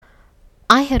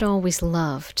I had always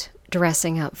loved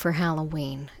dressing up for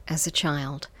Halloween as a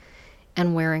child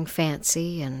and wearing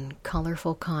fancy and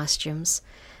colorful costumes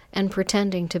and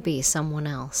pretending to be someone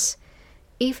else,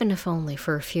 even if only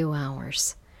for a few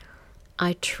hours.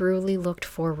 I truly looked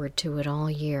forward to it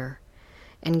all year,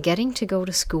 and getting to go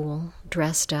to school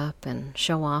dressed up and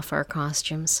show off our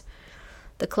costumes,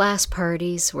 the class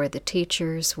parties where the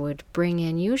teachers would bring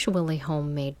in usually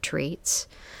homemade treats,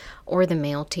 or the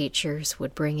male teachers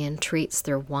would bring in treats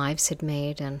their wives had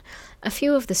made, and a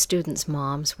few of the students'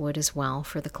 moms would as well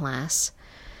for the class.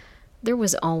 There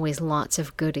was always lots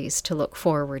of goodies to look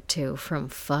forward to, from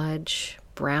fudge,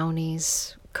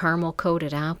 brownies,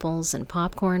 caramel-coated apples and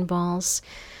popcorn balls,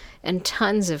 and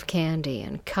tons of candy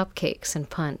and cupcakes and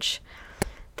punch.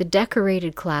 The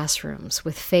decorated classrooms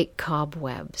with fake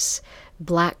cobwebs,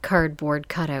 black cardboard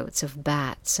cutouts of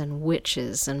bats and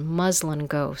witches and muslin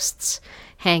ghosts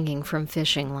hanging from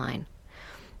fishing line.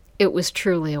 It was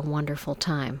truly a wonderful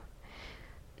time.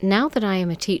 Now that I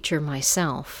am a teacher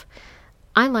myself,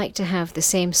 I like to have the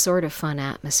same sort of fun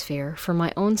atmosphere for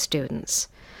my own students.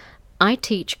 I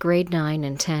teach grade 9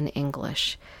 and 10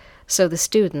 English, so the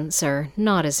students are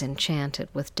not as enchanted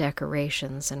with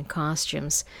decorations and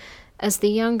costumes as the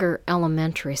younger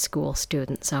elementary school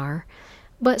students are,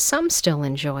 but some still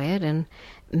enjoy it, and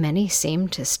many seem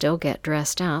to still get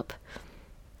dressed up.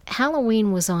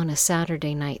 Halloween was on a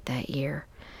Saturday night that year,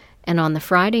 and on the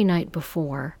Friday night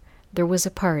before, there was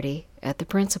a party at the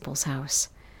principal's house.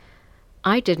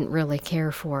 I didn't really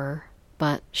care for her,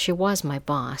 but she was my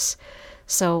boss,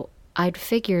 so I'd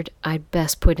figured I'd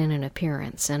best put in an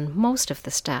appearance, and most of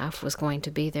the staff was going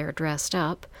to be there dressed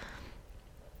up.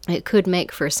 It could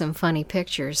make for some funny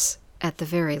pictures, at the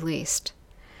very least.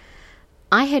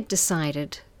 I had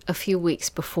decided a few weeks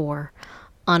before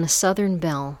on a Southern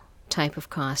Belle type of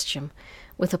costume,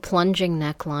 with a plunging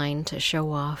neckline to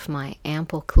show off my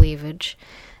ample cleavage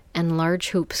and large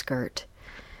hoop skirt.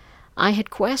 I had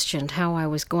questioned how I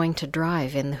was going to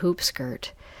drive in the hoop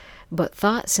skirt, but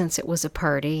thought since it was a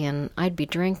party and I'd be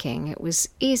drinking, it was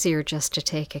easier just to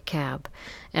take a cab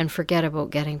and forget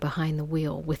about getting behind the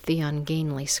wheel with the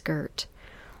ungainly skirt.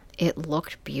 It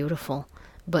looked beautiful,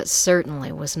 but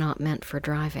certainly was not meant for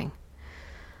driving.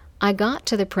 I got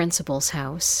to the principal's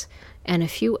house, and a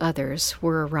few others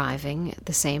were arriving at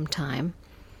the same time,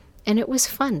 and it was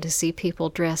fun to see people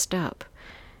dressed up,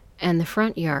 and the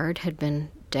front yard had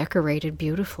been decorated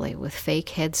beautifully with fake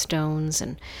headstones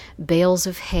and bales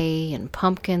of hay and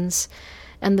pumpkins,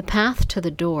 and the path to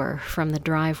the door from the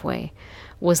driveway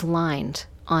was lined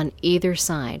on either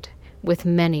side with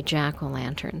many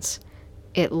jack-o'-lanterns.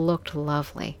 It looked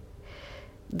lovely.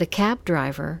 The cab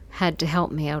driver had to help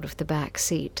me out of the back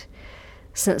seat,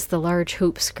 since the large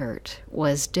hoop skirt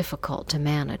was difficult to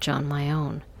manage on my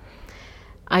own.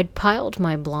 I'd piled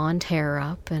my blonde hair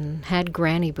up and had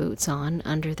granny boots on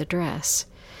under the dress.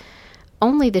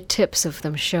 Only the tips of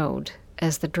them showed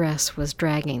as the dress was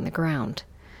dragging the ground.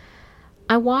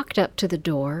 I walked up to the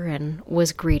door and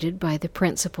was greeted by the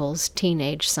principal's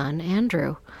teenage son,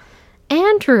 Andrew.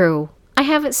 "Andrew! I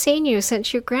haven't seen you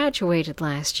since you graduated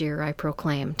last year," I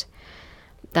proclaimed.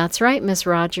 "That's right, Miss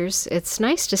Rogers. It's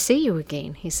nice to see you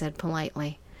again," he said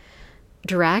politely.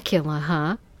 "Dracula,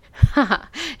 huh?" "Ha!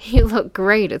 You look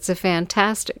great. It's a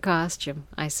fantastic costume,"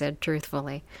 I said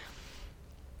truthfully.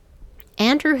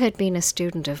 Andrew had been a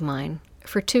student of mine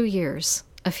for 2 years,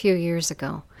 a few years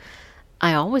ago.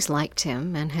 I always liked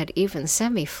him and had even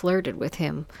semi-flirted with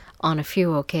him on a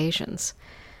few occasions.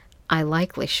 I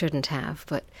likely shouldn't have,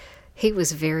 but he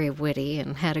was very witty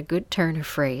and had a good turn of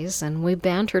phrase, and we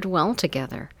bantered well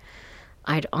together.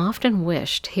 I'd often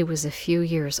wished he was a few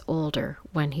years older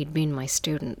when he'd been my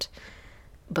student,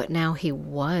 but now he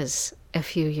was a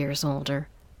few years older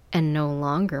and no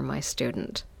longer my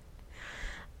student.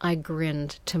 I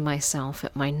grinned to myself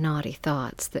at my naughty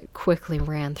thoughts that quickly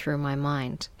ran through my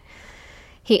mind.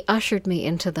 He ushered me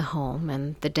into the home,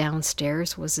 and the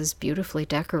downstairs was as beautifully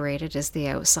decorated as the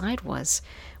outside was,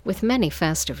 with many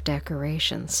festive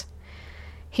decorations.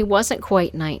 He wasn't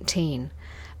quite 19,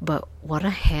 but what a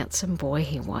handsome boy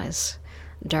he was.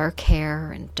 Dark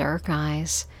hair and dark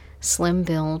eyes, slim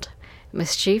build,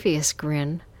 mischievous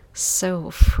grin, so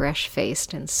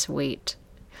fresh-faced and sweet.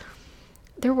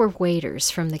 There were waiters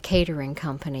from the catering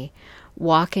company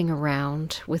walking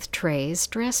around with trays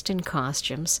dressed in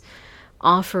costumes,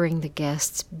 offering the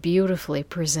guests beautifully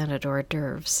presented hors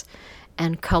d'oeuvres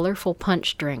and colorful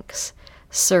punch drinks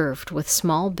served with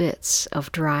small bits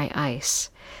of dry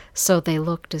ice, so they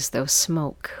looked as though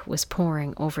smoke was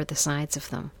pouring over the sides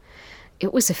of them.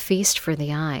 It was a feast for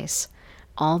the eyes,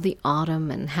 all the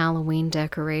autumn and Halloween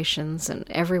decorations and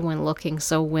everyone looking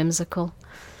so whimsical.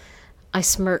 I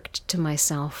smirked to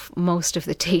myself. Most of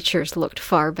the teachers looked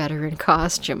far better in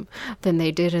costume than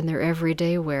they did in their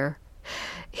everyday wear.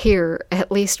 Here,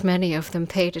 at least many of them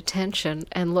paid attention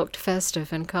and looked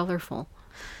festive and colorful.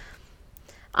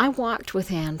 I walked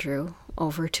with Andrew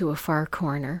over to a far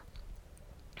corner,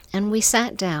 and we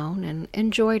sat down and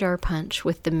enjoyed our punch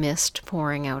with the mist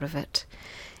pouring out of it,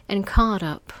 and caught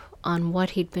up on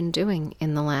what he'd been doing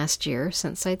in the last year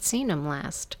since I'd seen him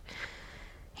last.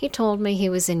 He told me he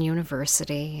was in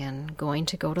university and going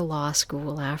to go to law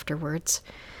school afterwards.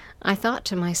 I thought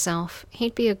to myself,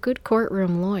 he'd be a good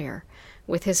courtroom lawyer,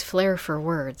 with his flair for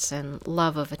words and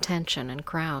love of attention and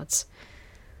crowds.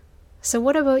 "So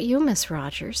what about you, Miss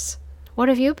Rogers? What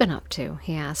have you been up to?"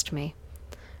 he asked me.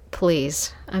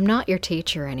 "Please, I'm not your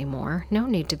teacher anymore. No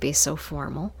need to be so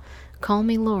formal. Call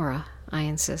me Laura," I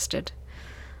insisted.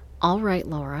 "All right,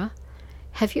 Laura.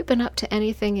 Have you been up to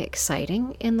anything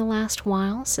exciting in the last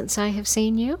while since I have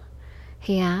seen you?"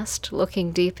 he asked,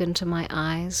 looking deep into my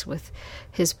eyes with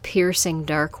his piercing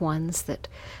dark ones that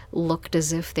looked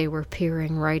as if they were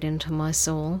peering right into my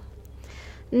soul.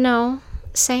 "No,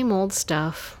 same old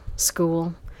stuff.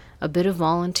 School, a bit of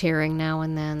volunteering now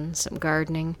and then, some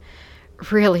gardening.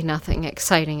 Really nothing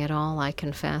exciting at all," I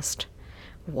confessed.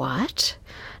 "What?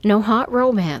 No hot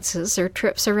romances or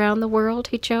trips around the world?"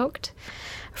 he joked.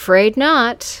 "Afraid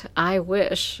not. I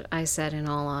wish," I said in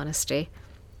all honesty.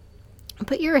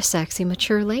 "But you're a sexy,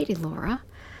 mature lady, Laura.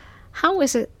 How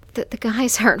is it that the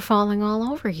guys aren't falling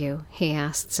all over you?" he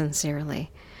asked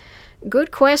sincerely.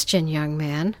 "Good question, young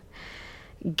man.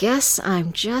 Guess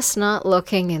I'm just not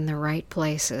looking in the right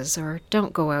places, or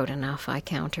don't go out enough," I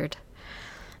countered.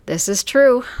 "This is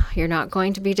true. You're not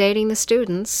going to be dating the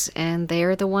students, and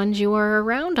they're the ones you are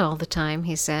around all the time,"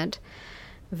 he said.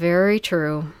 "Very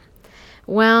true.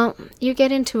 Well, you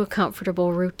get into a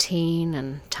comfortable routine,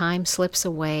 and time slips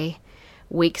away.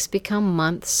 Weeks become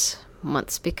months,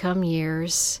 months become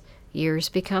years, years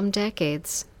become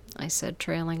decades," I said,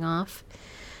 trailing off.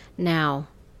 "Now,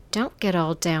 don't get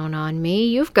all down on me.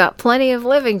 You've got plenty of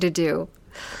living to do."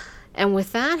 And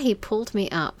with that, he pulled me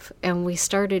up, and we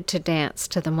started to dance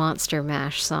to the Monster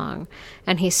Mash song,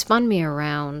 and he spun me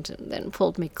around and then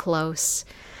pulled me close,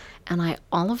 and I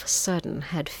all of a sudden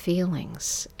had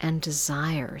feelings and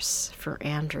desires for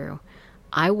Andrew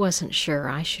I wasn't sure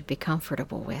I should be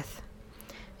comfortable with,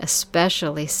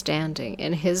 especially standing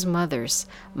in his mother's,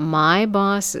 my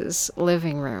boss's,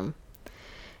 living room.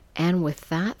 And with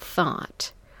that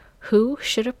thought, who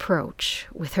should approach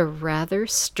with a rather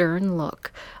stern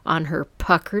look on her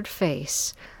puckered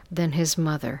face than his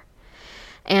mother.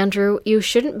 "Andrew, you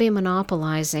shouldn't be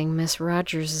monopolizing Miss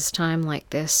Rogers' time like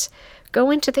this. Go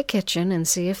into the kitchen and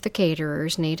see if the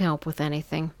caterers need help with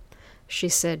anything," she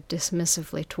said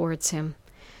dismissively towards him.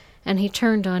 And he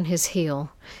turned on his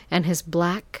heel, and his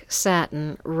black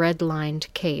satin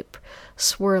red-lined cape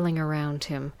swirling around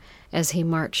him as he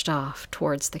marched off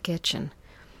towards the kitchen.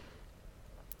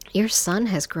 "Your son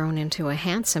has grown into a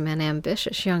handsome and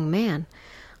ambitious young man.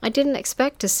 I didn't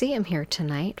expect to see him here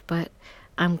tonight, but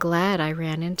I'm glad I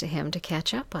ran into him to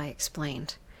catch up," I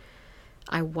explained.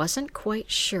 I wasn't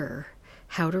quite sure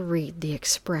how to read the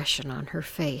expression on her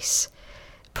face,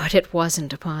 but it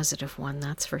wasn't a positive one,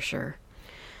 that's for sure.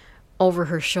 Over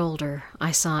her shoulder,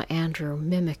 I saw Andrew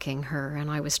mimicking her, and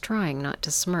I was trying not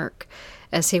to smirk,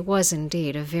 as he was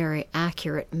indeed a very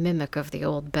accurate mimic of the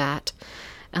old bat,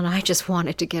 and I just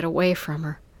wanted to get away from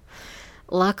her.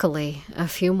 Luckily, a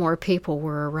few more people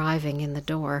were arriving in the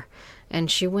door,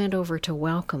 and she went over to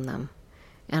welcome them,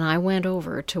 and I went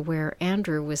over to where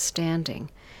Andrew was standing,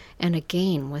 and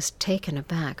again was taken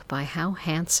aback by how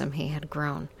handsome he had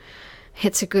grown.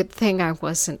 It's a good thing I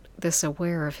wasn't this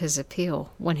aware of his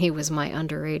appeal when he was my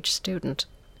underage student.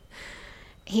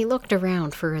 He looked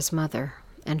around for his mother,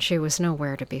 and she was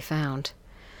nowhere to be found.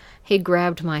 He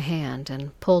grabbed my hand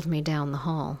and pulled me down the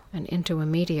hall and into a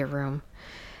media room.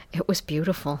 It was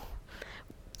beautiful.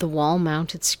 The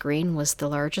wall-mounted screen was the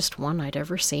largest one I'd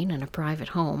ever seen in a private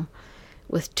home,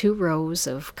 with 2 rows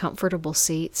of comfortable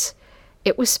seats.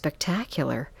 It was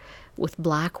spectacular, with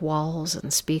black walls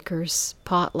and speakers,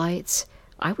 pot lights.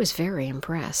 I was very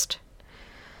impressed.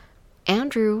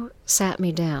 Andrew sat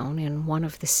me down in one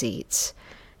of the seats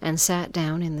and sat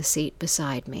down in the seat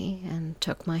beside me and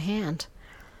took my hand.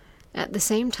 At the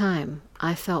same time,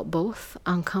 I felt both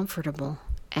uncomfortable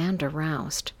and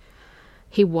aroused.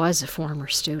 He was a former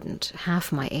student,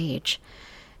 half my age,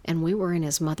 and we were in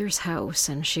his mother's house,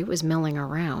 and she was milling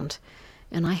around,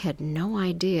 and I had no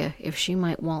idea if she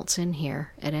might waltz in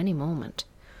here at any moment.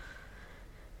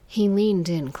 He leaned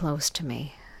in close to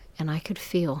me, and I could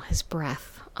feel his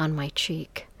breath on my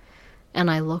cheek,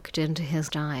 and I looked into his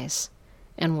eyes,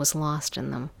 and was lost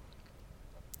in them.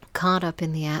 Caught up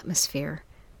in the atmosphere,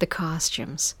 the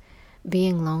costumes,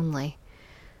 being lonely.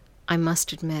 I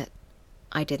must admit,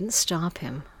 I didn't stop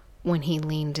him when he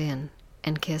leaned in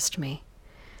and kissed me.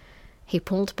 He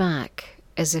pulled back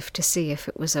as if to see if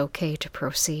it was okay to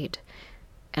proceed,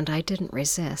 and I didn't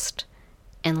resist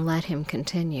and let him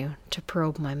continue to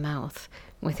probe my mouth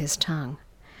with his tongue.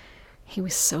 He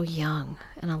was so young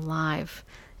and alive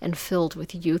and filled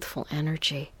with youthful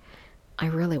energy. I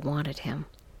really wanted him.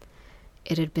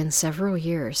 It had been several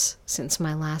years since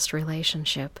my last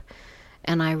relationship,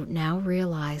 and I now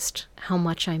realized how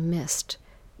much I missed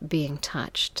being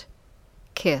touched,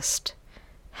 kissed,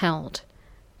 held,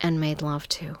 and made love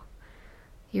to.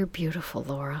 "You're beautiful,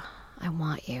 Laura. I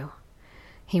want you,"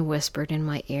 he whispered in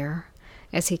my ear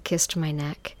as he kissed my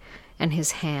neck, and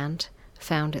his hand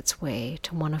found its way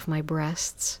to one of my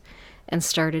breasts and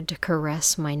started to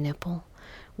caress my nipple,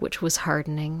 which was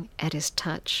hardening at his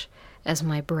touch as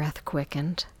my breath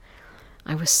quickened.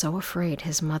 I was so afraid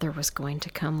his mother was going to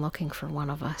come looking for one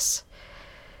of us.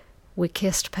 We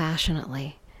kissed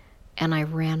passionately, and I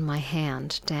ran my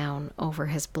hand down over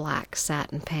his black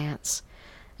satin pants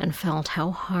and felt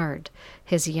how hard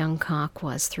his young cock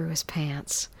was through his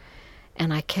pants,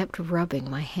 and I kept rubbing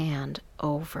my hand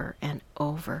over and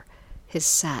over his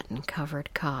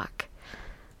satin-covered cock.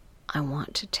 "I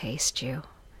want to taste you,"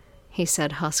 he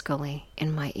said huskily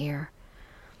in my ear.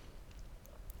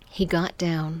 He got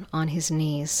down on his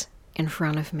knees in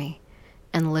front of me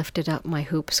and lifted up my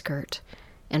hoop skirt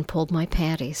and pulled my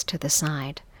panties to the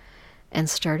side and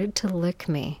started to lick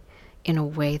me in a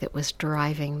way that was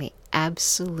driving me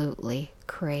absolutely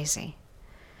crazy.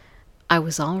 I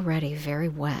was already very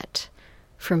wet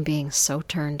from being so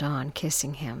turned on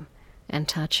kissing him and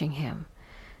touching him,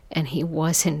 and he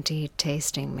was indeed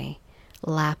tasting me,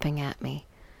 lapping at me,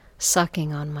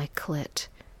 sucking on my clit,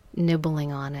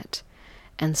 nibbling on it,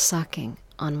 and sucking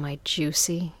on my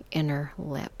juicy inner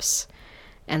lips,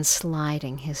 and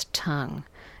sliding his tongue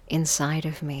inside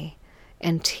of me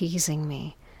and teasing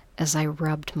me as I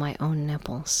rubbed my own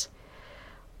nipples.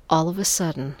 All of a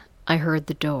sudden, I heard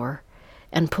the door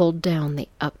and pulled down the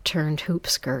upturned hoop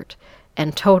skirt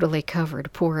and totally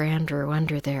covered poor Andrew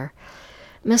under there.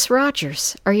 "Miss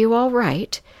Rogers, are you all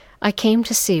right? I came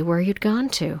to see where you'd gone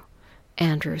to,"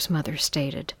 Andrew's mother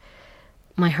stated.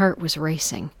 My heart was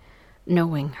racing,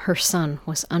 knowing her son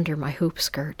was under my hoop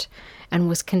skirt and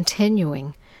was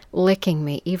continuing licking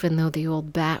me even though the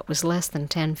old bat was less than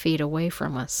 10 feet away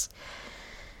from us.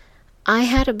 "I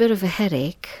had a bit of a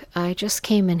headache. I just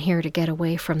came in here to get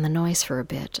away from the noise for a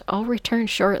bit. I'll return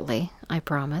shortly," I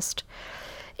promised.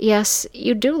 "Yes,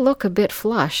 you do look a bit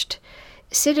flushed.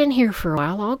 Sit in here for a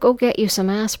while. I'll go get you some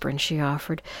aspirin," she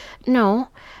offered. "No,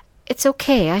 it's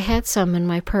okay. I had some in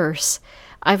my purse.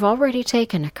 I've already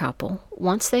taken a couple.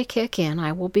 Once they kick in,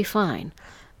 I will be fine.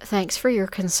 Thanks for your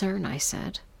concern," I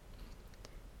said.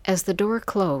 As the door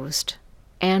closed,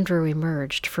 Andrew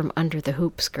emerged from under the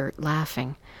hoop skirt,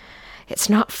 laughing. "It's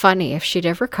not funny. If she'd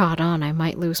ever caught on, I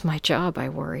might lose my job," I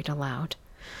worried aloud.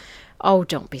 "Oh,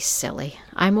 don't be silly.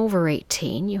 I'm over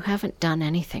 18. You haven't done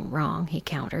anything wrong," he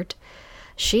countered.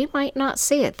 "She might not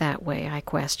see it that way," I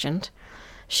questioned.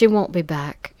 "She won't be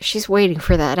back. She's waiting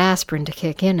for that aspirin to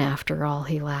kick in after all,"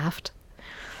 he laughed.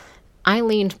 I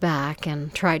leaned back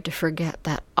and tried to forget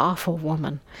that awful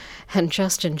woman and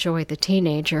just enjoy the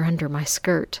teenager under my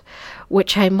skirt,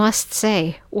 which I must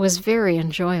say was very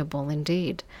enjoyable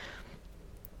indeed.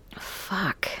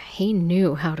 Fuck, he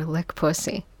knew how to lick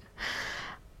pussy.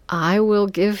 I will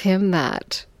give him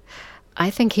that.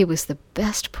 I think he was the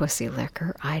best pussy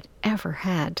licker I'd ever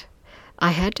had.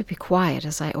 I had to be quiet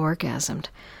as I orgasmed.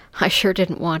 I sure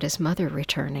didn't want his mother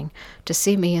returning to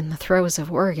see me in the throes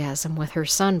of orgasm with her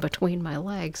son between my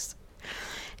legs.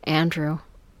 "Andrew,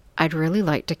 I'd really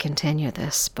like to continue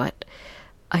this, but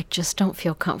I just don't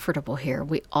feel comfortable here.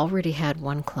 We already had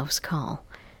one close call.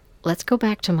 Let's go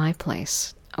back to my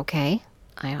place, okay?"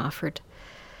 I offered.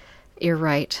 "You're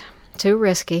right. Too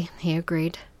risky," he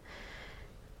agreed.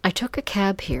 "I took a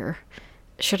cab here.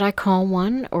 Should I call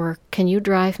one, or can you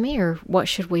drive me, or what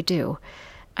should we do?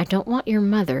 I don't want your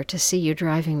mother to see you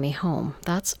driving me home.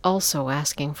 That's also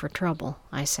asking for trouble,"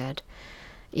 I said.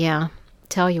 "Yeah,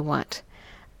 tell you what.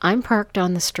 I'm parked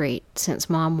on the street since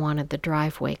Mom wanted the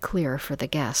driveway clear for the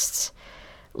guests.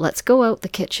 Let's go out the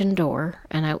kitchen door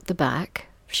and out the back.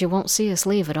 She won't see us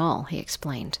leave at all," he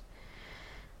explained.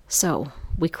 So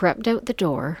we crept out the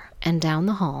door and down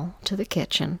the hall to the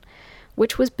kitchen,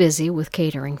 which was busy with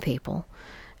catering people,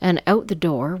 and out the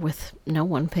door with no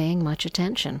one paying much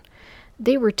attention.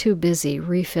 They were too busy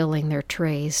refilling their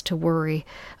trays to worry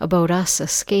about us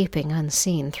escaping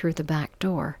unseen through the back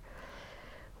door.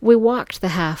 We walked the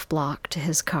half block to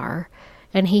his car,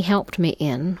 and he helped me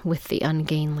in with the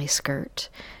ungainly skirt,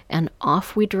 and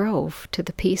off we drove to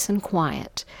the peace and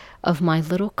quiet of my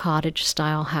little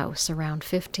cottage-style house around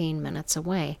 15 minutes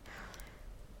away.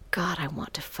 "God, I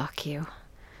want to fuck you,"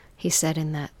 he said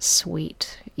in that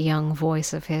sweet, young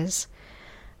voice of his.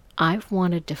 "I've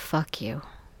wanted to fuck you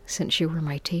since you were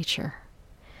my teacher.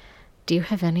 Do you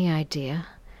have any idea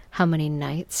how many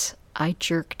nights I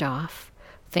jerked off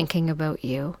thinking about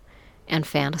you and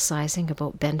fantasizing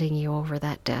about bending you over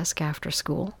that desk after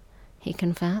school?" he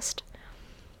confessed.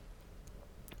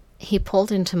 He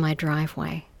pulled into my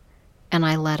driveway, and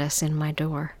I let us in my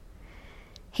door.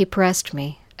 He pressed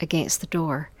me against the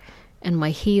door, and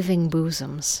my heaving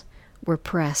bosoms were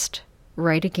pressed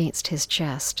right against his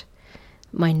chest.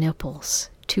 My nipples,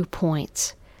 2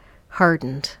 points,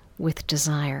 hardened with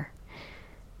desire.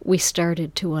 We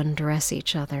started to undress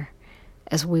each other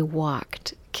as we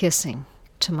walked, kissing,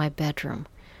 to my bedroom,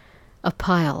 a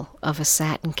pile of a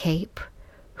satin cape,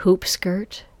 hoop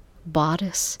skirt,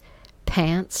 bodice,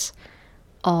 pants,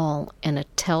 all in a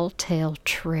telltale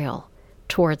trail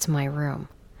towards my room.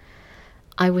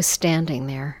 I was standing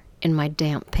there in my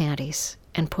damp panties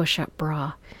and push-up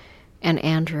bra, and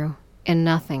Andrew in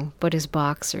nothing but his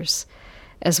boxers,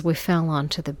 as we fell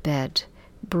onto the bed,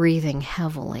 breathing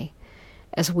heavily,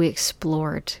 as we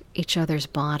explored each other's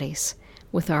bodies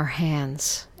with our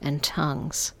hands and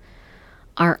tongues.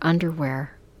 Our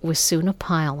underwear was soon a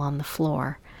pile on the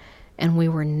floor, and we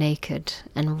were naked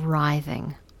and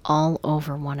writhing all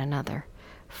over one another.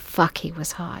 Fuck, he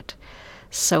was hot.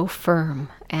 So firm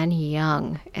and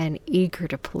young and eager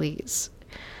to please.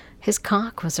 His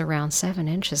cock was around 7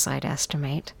 inches, I'd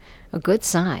estimate, a good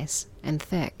size and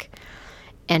thick.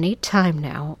 Any time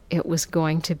now, it was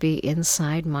going to be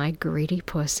inside my greedy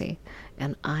pussy,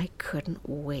 and I couldn't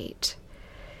wait.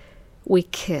 We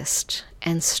kissed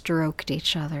and stroked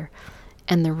each other,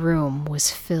 and the room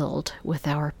was filled with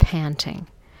our panting.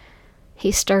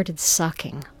 He started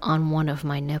sucking on one of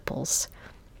my nipples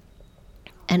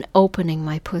and opening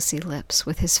my pussy lips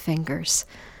with his fingers,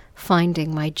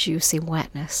 finding my juicy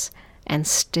wetness and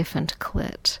stiffened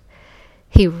clit.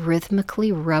 He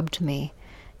rhythmically rubbed me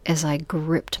as I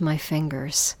gripped my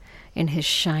fingers in his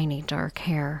shiny dark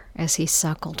hair as he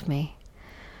suckled me.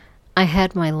 I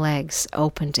had my legs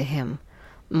open to him,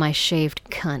 my shaved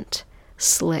cunt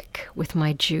slick with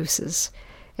my juices,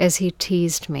 as he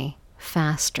teased me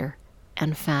faster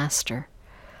and faster.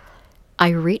 I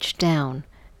reached down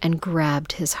and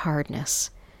grabbed his hardness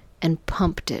and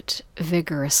pumped it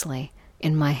vigorously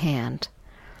in my hand.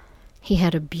 He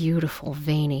had a beautiful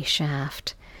veiny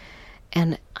shaft,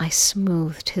 and I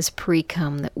smoothed his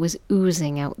pre-cum that was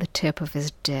oozing out the tip of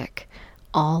his dick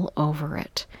all over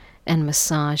it, and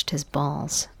massaged his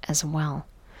balls as well.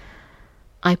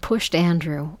 I pushed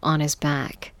Andrew on his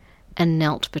back and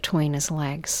knelt between his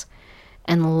legs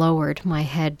and lowered my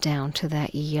head down to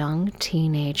that young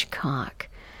teenage cock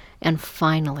and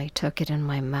finally took it in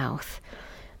my mouth,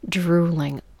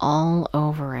 drooling all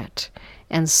over it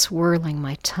and swirling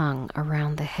my tongue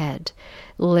around the head,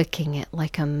 licking it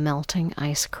like a melting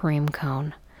ice cream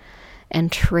cone,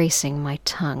 and tracing my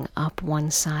tongue up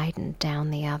one side and down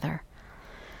the other.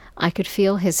 I could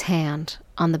feel his hand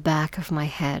on the back of my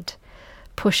head,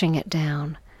 pushing it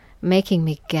down, making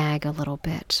me gag a little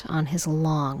bit on his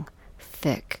long,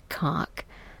 thick cock,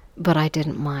 but I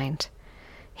didn't mind.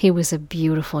 He was a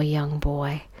beautiful young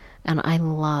boy, and I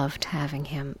loved having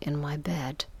him in my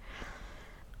bed.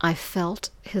 I felt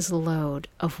his load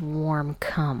of warm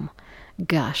cum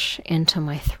gush into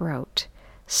my throat,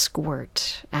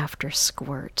 squirt after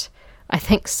squirt, I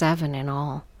think 7 in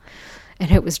all,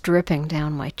 and it was dripping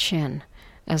down my chin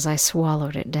as I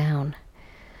swallowed it down.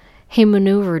 He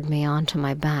maneuvered me onto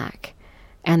my back,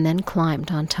 and then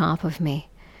climbed on top of me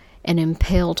and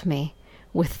impaled me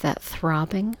with that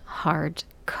throbbing, hard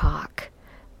cock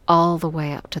all the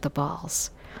way up to the balls.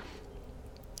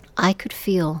 I could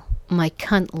feel my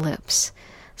cunt lips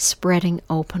spreading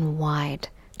open wide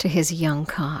to his young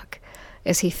cock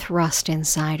as he thrust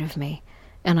inside of me,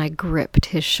 and I gripped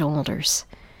his shoulders.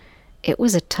 It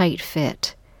was a tight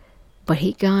fit, but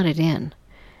he got it in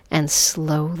and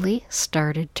slowly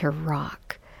started to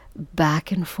rock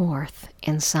back and forth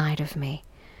inside of me,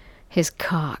 his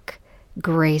cock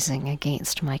grazing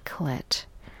against my clit.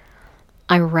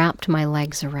 I wrapped my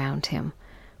legs around him,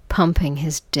 pumping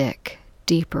his dick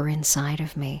deeper inside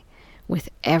of me with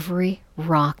every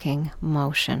rocking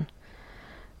motion.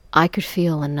 I could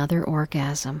feel another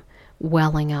orgasm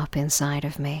welling up inside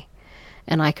of me,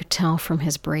 and I could tell from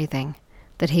his breathing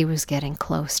that he was getting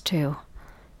close too.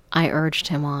 I urged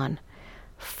him on,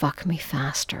 "Fuck me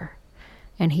faster,"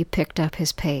 and he picked up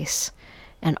his pace,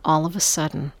 and all of a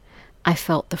sudden, I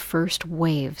felt the first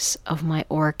waves of my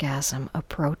orgasm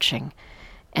approaching,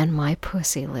 and my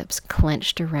pussy lips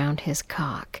clenched around his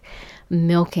cock,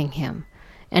 milking him,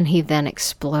 and he then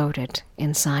exploded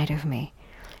inside of me,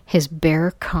 his bare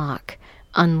cock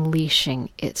unleashing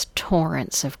its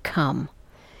torrents of cum.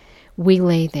 We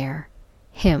lay there,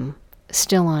 him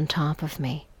still on top of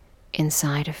me,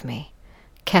 inside of me,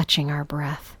 catching our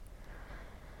breath.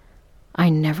 I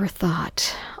never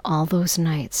thought, all those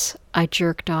nights I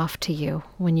jerked off to you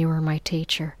when you were my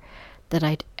teacher, that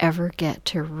I'd ever get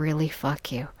to really fuck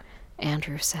you,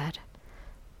 Andrew said.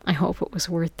 I hope it was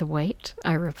worth the wait,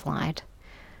 I replied.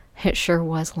 It sure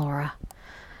was, Laura.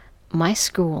 My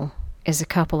school is a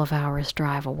couple of hours'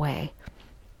 drive away,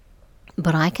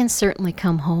 but I can certainly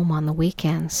come home on the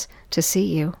weekends to see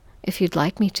you, if you'd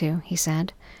like me to, he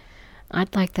said.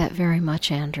 I'd like that very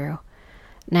much, Andrew.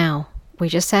 Now, we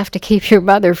just have to keep your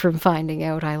mother from finding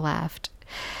out, I laughed.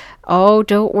 Oh,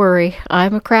 don't worry,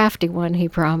 I'm a crafty one, he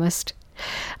promised.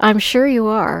 I'm sure you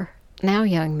are. Now,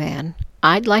 young man,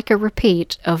 I'd like a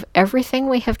repeat of everything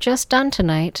we have just done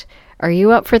tonight. Are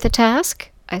you up for the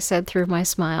task? I said through my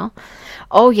smile.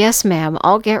 Oh, yes, ma'am,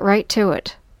 I'll get right to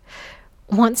it.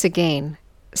 Once again,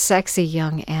 sexy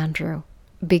young Andrew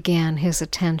began his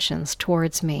attentions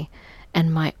towards me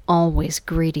and my always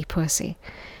greedy pussy,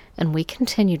 and we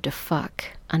continued to fuck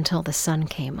until the sun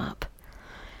came up.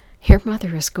 Your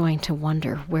mother is going to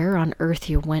wonder where on earth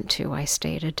you went to, I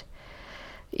stated.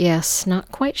 Yes,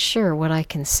 not quite sure what I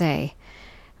can say.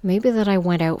 Maybe that I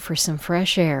went out for some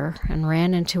fresh air and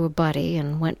ran into a buddy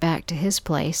and went back to his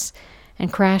place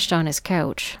and crashed on his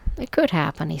couch. It could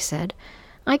happen, he said.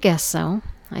 I guess so,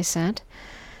 I said.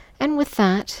 And with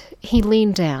that, he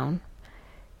leaned down,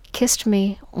 kissed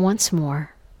me once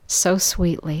more, so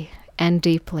sweetly and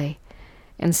deeply,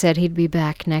 and said he'd be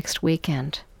back next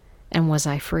weekend. And was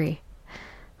I free?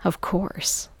 Of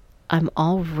course. I'm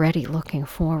already looking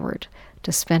forward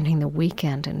to spending the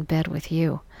weekend in bed with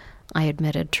you, I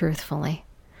admitted truthfully.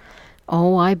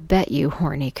 Oh, I bet you,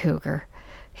 horny cougar,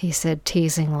 he said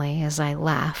teasingly as I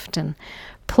laughed and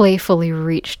playfully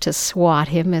reached to swat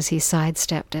him as he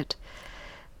sidestepped it.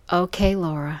 Okay,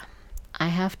 Laura, I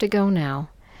have to go now,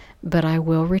 but I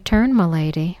will return, my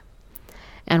lady.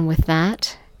 And with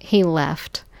that, he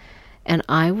left, and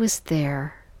I was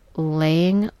there,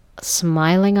 laying,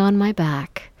 smiling on my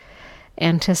back,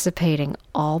 anticipating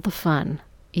all the fun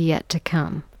yet to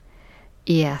come.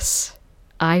 Yes,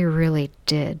 I really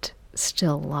did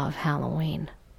still love Halloween.